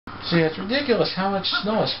So yeah, it's ridiculous how much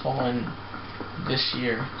snow has fallen this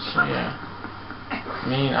year. So yeah. I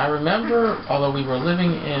mean, I remember, although we were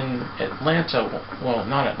living in Atlanta, well,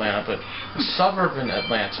 not Atlanta, but a suburb in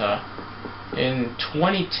Atlanta, in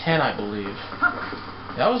 2010, I believe.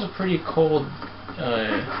 That was a pretty cold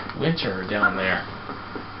winter down there.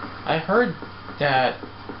 I heard that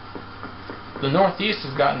the Northeast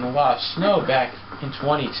has gotten a lot of snow back in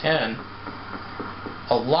 2010.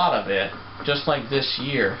 A lot of it, just like this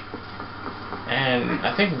year. And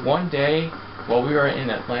I think one day, while we were in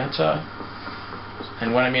Atlanta,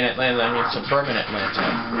 and when I mean Atlanta, I mean suburban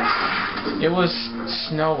Atlanta, it was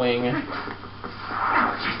snowing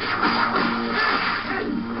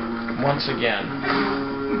once again.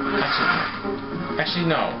 Actually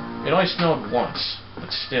no. It only snowed once,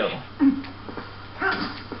 but still.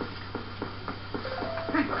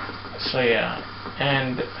 So yeah,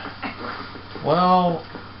 and well,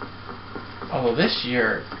 although this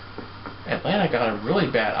year Atlanta got a really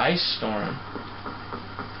bad ice storm,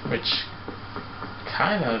 which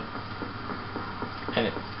kind of, and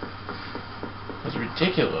it was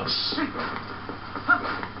ridiculous.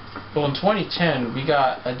 Well, in 2010 we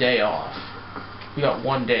got a day off. We got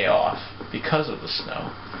one day off because of the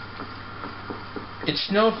snow. It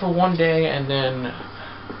snowed for one day and then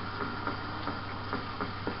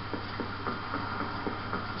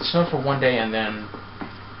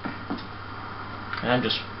and I'm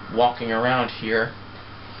just walking around here.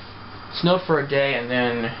 It snowed for a day and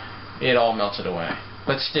then it all melted away.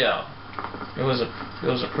 But still, it was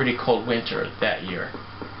a pretty cold winter that year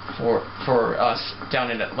for us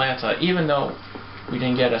down in Atlanta, even though we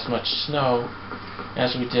didn't get as much snow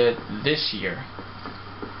as we did this year.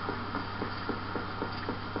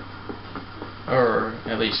 Or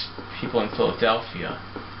at least people in Philadelphia.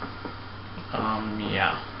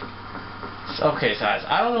 Yeah. Okay, guys,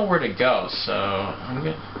 I don't know where to go, so I'm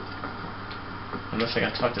good. Unless I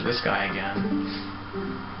gotta talk to this guy again.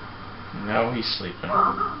 No, he's sleeping.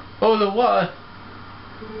 Oh, the what?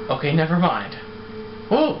 Okay, never mind.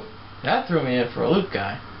 Whoa, that threw me in for a loop,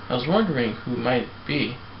 guy. I was wondering who might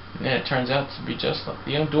be, and then it turns out to be just like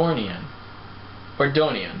the Dornian. Or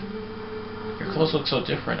Donian. Your clothes look so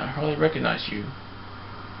different, I hardly recognize you,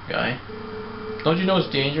 guy. Don't you know it's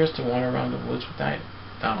dangerous to wander around the woods without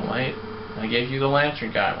a light? I gave you the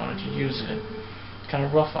lantern, guy. Why don't you use it? It's kind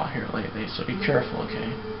of rough out here lately, so be careful,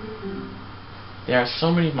 okay? There are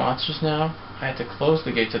so many monsters now, I had to close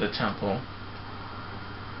the gate to the temple.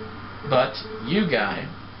 But you, guy,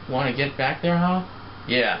 want to get back there, huh?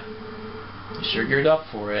 Yeah. You sure geared up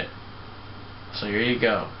for it. So here you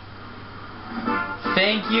go.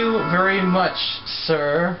 Thank you very much,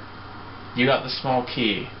 sir. You got the small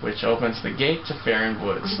key, which opens the gate to Faron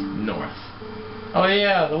Woods, north. Oh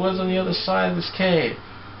yeah, the woods on the other side of this cave.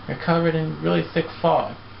 They're covered in really thick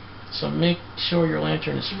fog, so make sure your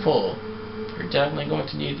lantern is full. You're definitely going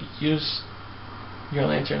to need to use your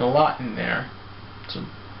lantern a lot in there. So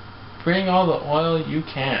bring all the oil you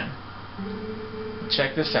can.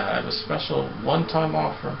 Check this out, I have a special one-time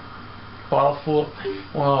offer. Bottle full of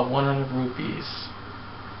oil of 100 rupees.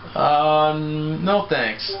 No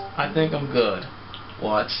thanks. I think I'm good.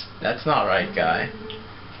 What? That's not right, guy.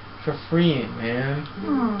 For free, man.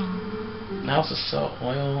 I also sell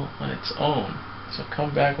oil on its own. So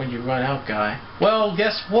come back when you run out, guy. Well,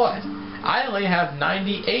 guess what? I only have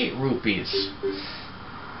 98 rupees.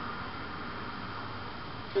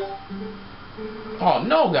 Oh,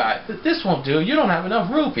 no, guy. This won't do. You don't have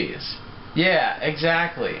enough rupees. Yeah,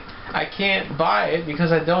 exactly. I can't buy it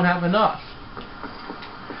because I don't have enough.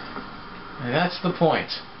 And that's the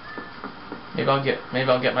point. Maybe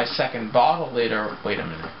I'll get my second bottle later. Wait a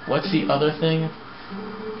minute. What's the other thing?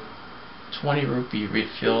 20 rupee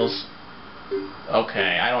refills.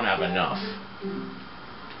 Okay, I don't have enough.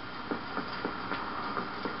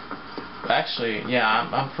 Actually, yeah,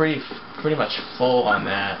 I'm pretty much full on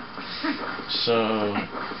that. So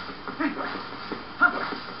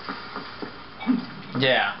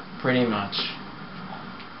yeah, pretty much.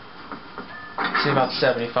 See, about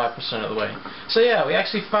 75% of the way. So yeah, we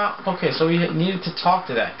actually found... Okay, so we needed to talk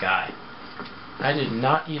to that guy. I did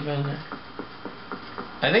not even...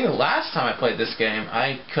 I think the last time I played this game,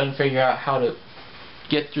 I couldn't figure out how to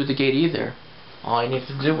get through the gate either. All I needed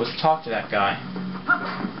to do was talk to that guy.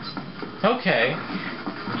 Okay.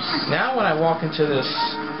 Now when I walk into this...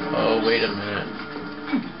 Oh, wait a minute.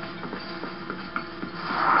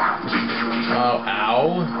 Oh,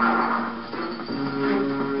 ow.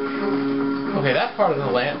 Okay, that part of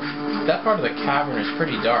the cavern is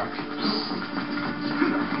pretty dark.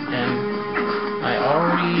 And I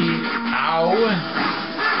already... Ow!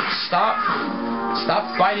 Stop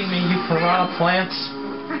biting me, you piranha plants!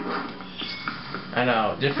 I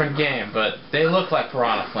know, different game, but they look like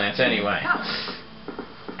piranha plants anyway.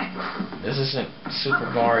 This isn't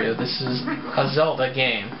Super Mario, this is a Zelda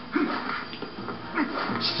game.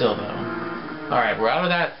 Still though. Alright, we're out of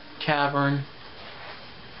that cavern.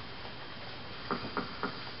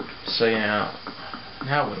 So yeah,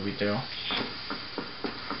 now what do we do?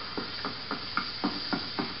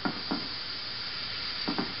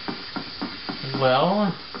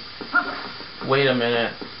 Well, wait a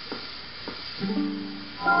minute.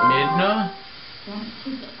 Midna?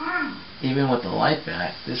 Even with the light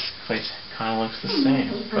back, this place kind of looks the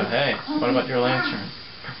same. But hey, what about your lantern?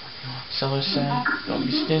 Seller said, don't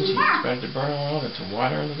be stingy. It's better to burn oil than to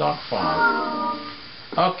water in the dark fog.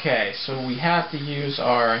 Okay, so we have to use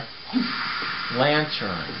our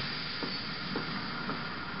lantern.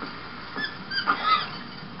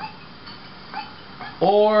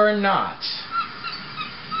 Or not.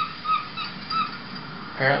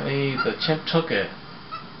 Apparently the chimp took it.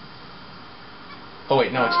 Oh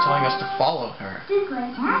wait, no, it's telling us to follow her. You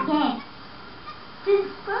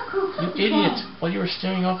idiot! While you were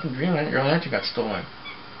staring off in dreamland, your lantern got stolen.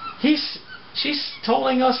 She's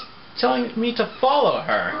telling me to follow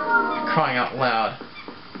her. Crying out loud.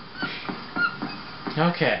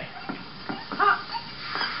 Okay.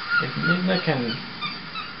 If Midna can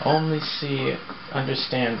only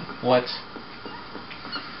understand what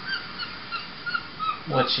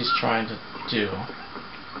she's trying to do,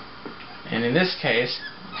 and in this case,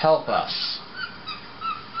 help us,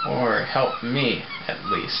 or help me at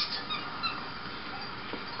least.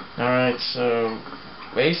 Alright, so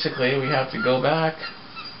basically we have to go back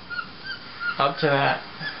up to that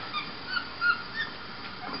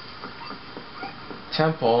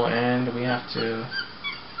temple, and we have to,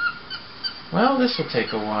 well, this will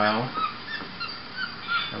take a while.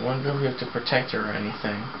 I wonder if we have to protect her or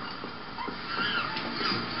anything.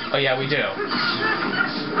 Oh yeah, we do.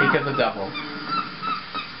 Speak of the devil.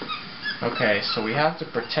 Okay, so we have to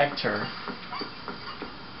protect her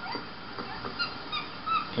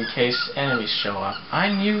in case enemies show up. I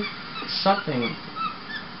knew something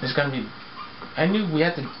was gonna be. I knew we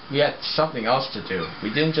had something else to do. We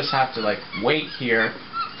didn't just have to like wait here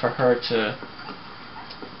for her to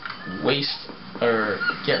waste or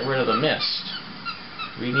get rid of the mist.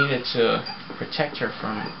 We needed to protect her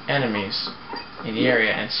from enemies in the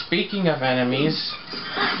area. And speaking of enemies,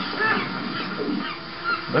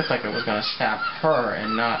 looked like it was going to stab her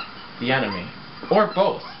and not the enemy. Or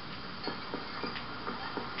both.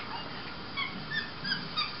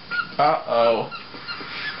 Uh-oh.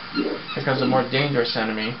 Here comes a more dangerous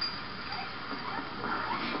enemy.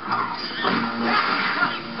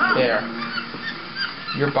 There.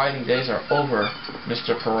 Your biting days are over,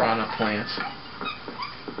 Mr. Piranha Plant.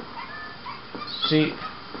 See,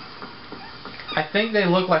 I think they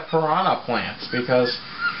look like piranha plants because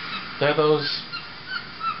they're those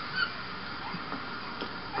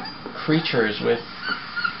creatures with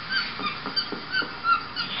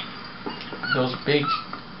those big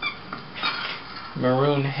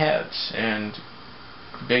maroon heads and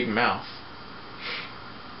big mouth.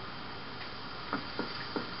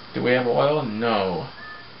 Do we have oil? No.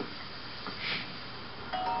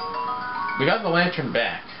 We got the lantern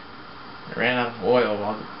back. I ran out of oil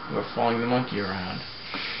while we were following the monkey around.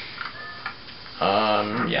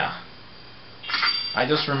 Yeah. I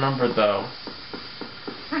just remembered though.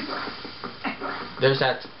 There's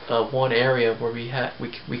that one area where we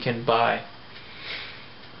can buy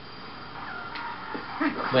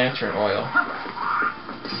lantern oil.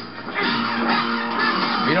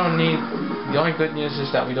 We don't need. The only good news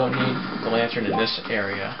is that we don't need the lantern in this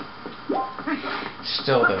area.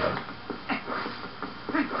 Still though.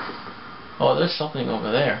 Oh, there's something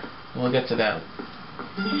over there. We'll get to that.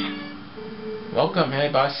 Welcome, hey,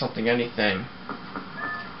 buy something, anything.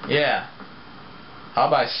 Yeah. I'll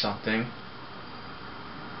buy something.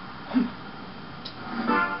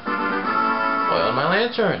 Oil my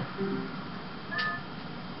lantern.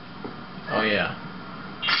 Oh, yeah.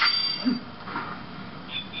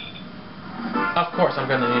 Of course, I'm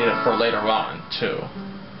going to need it for later on, too.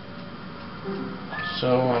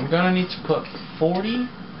 So, I'm going to need to put 40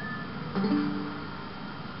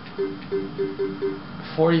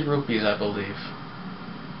 rupees, I believe.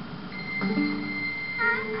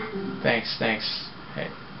 Thanks. Hey,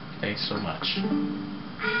 thanks so much.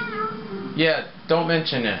 Yeah, don't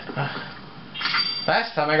mention it.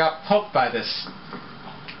 Last time I got poked by this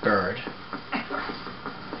bird.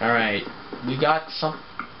 Alright, we got some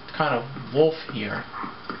kind of wolf here.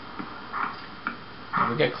 If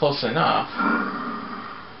we get close enough,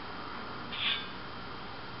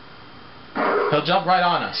 he'll jump right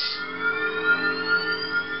on us.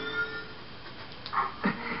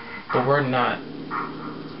 but we're not.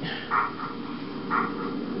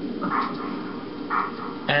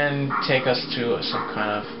 And take us to some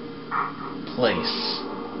kind of place.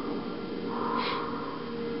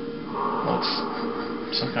 What's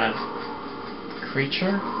some kind of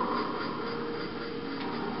creature?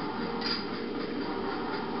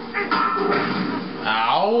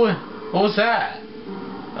 Ow! What was that?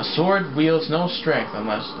 A sword wields no strength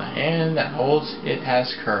unless the hand that holds it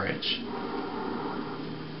has courage.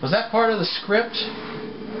 Was that part of the script?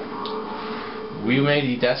 We may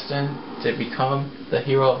be destined to become the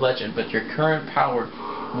hero of legend, but your current power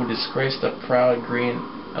will disgrace the proud green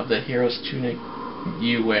of the hero's tunic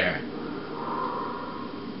you wear.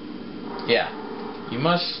 Yeah, you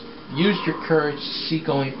must use your courage to seek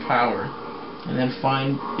only power, and then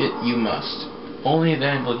find it you must. Only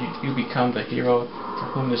then will you become the hero for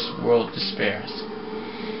whom this world despairs.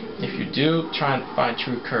 If you do try and find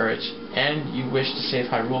true courage, and you wish to save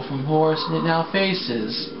Hyrule from horrors it now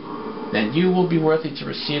faces, then you will be worthy to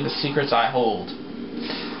receive the secrets I hold.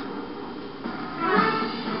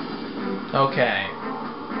 Okay.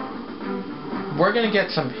 We're gonna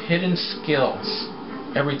get some hidden skills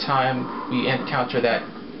every time we encounter that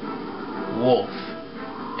wolf.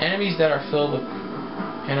 Enemies that are filled with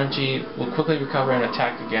energy will quickly recover and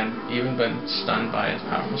attack again, even when stunned by a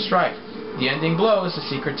powerful strike. The ending blow is a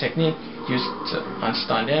secret technique used to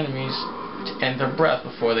unstun enemies to end their breath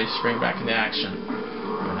before they spring back into action.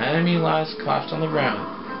 When an enemy lies collapsed on the ground,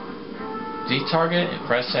 Z-target and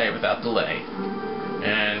press A without delay,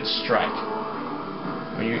 and strike.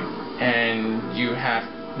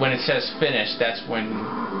 When it says finish, that's when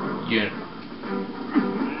you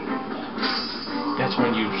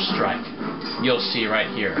strike. You'll see right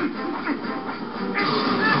here.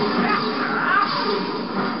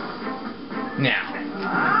 Now,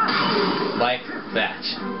 like that.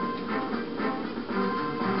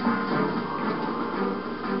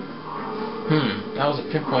 That was a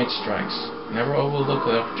pinpoint strikes. Never overlook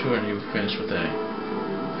the opportunity we finish with A.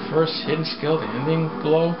 First hidden skill, the ending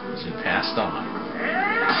blow, has been passed on.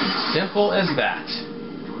 Simple as that.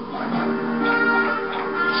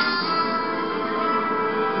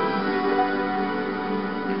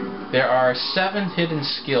 There are 7 hidden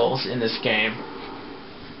skills in this game,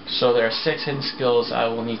 so there are 6 hidden skills I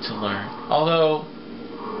will need to learn. Although,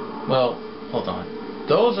 well, hold on.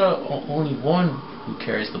 Those are only one who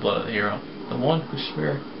carries the blood of the hero. The one whose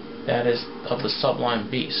spirit that is of the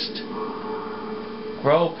sublime beast.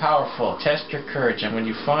 Grow powerful, test your courage, and when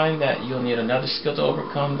you find that you'll need another skill to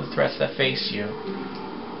overcome the threats that face you,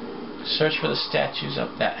 search for the statues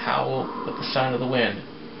of that howl with the sound of the wind.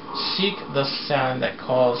 Seek the sound that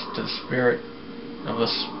calls to the spirit of the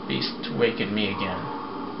beast to waken me again.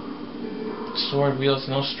 The sword wields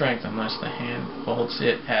no strength unless the hand holds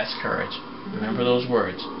it has courage. Remember those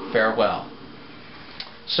words. Farewell.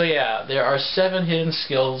 So yeah, there are 7 hidden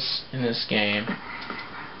skills in this game,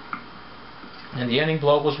 and the ending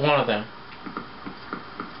blow was one of them.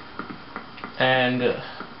 And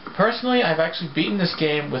personally, I've actually beaten this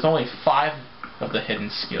game with only 5 of the hidden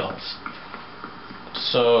skills.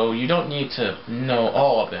 So you don't need to know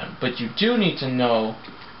all of them, but you do need to know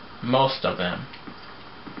most of them.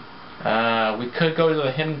 We could go to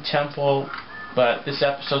the hidden temple, but this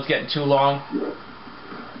episode's getting too long.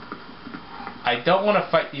 I don't want to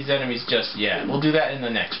fight these enemies just yet. We'll do that in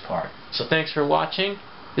the next part. So thanks for watching.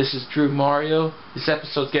 This is Drew Mario. This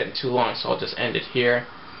episode's getting too long, so I'll just end it here.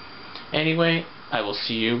 Anyway, I will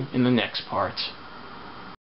see you in the next part.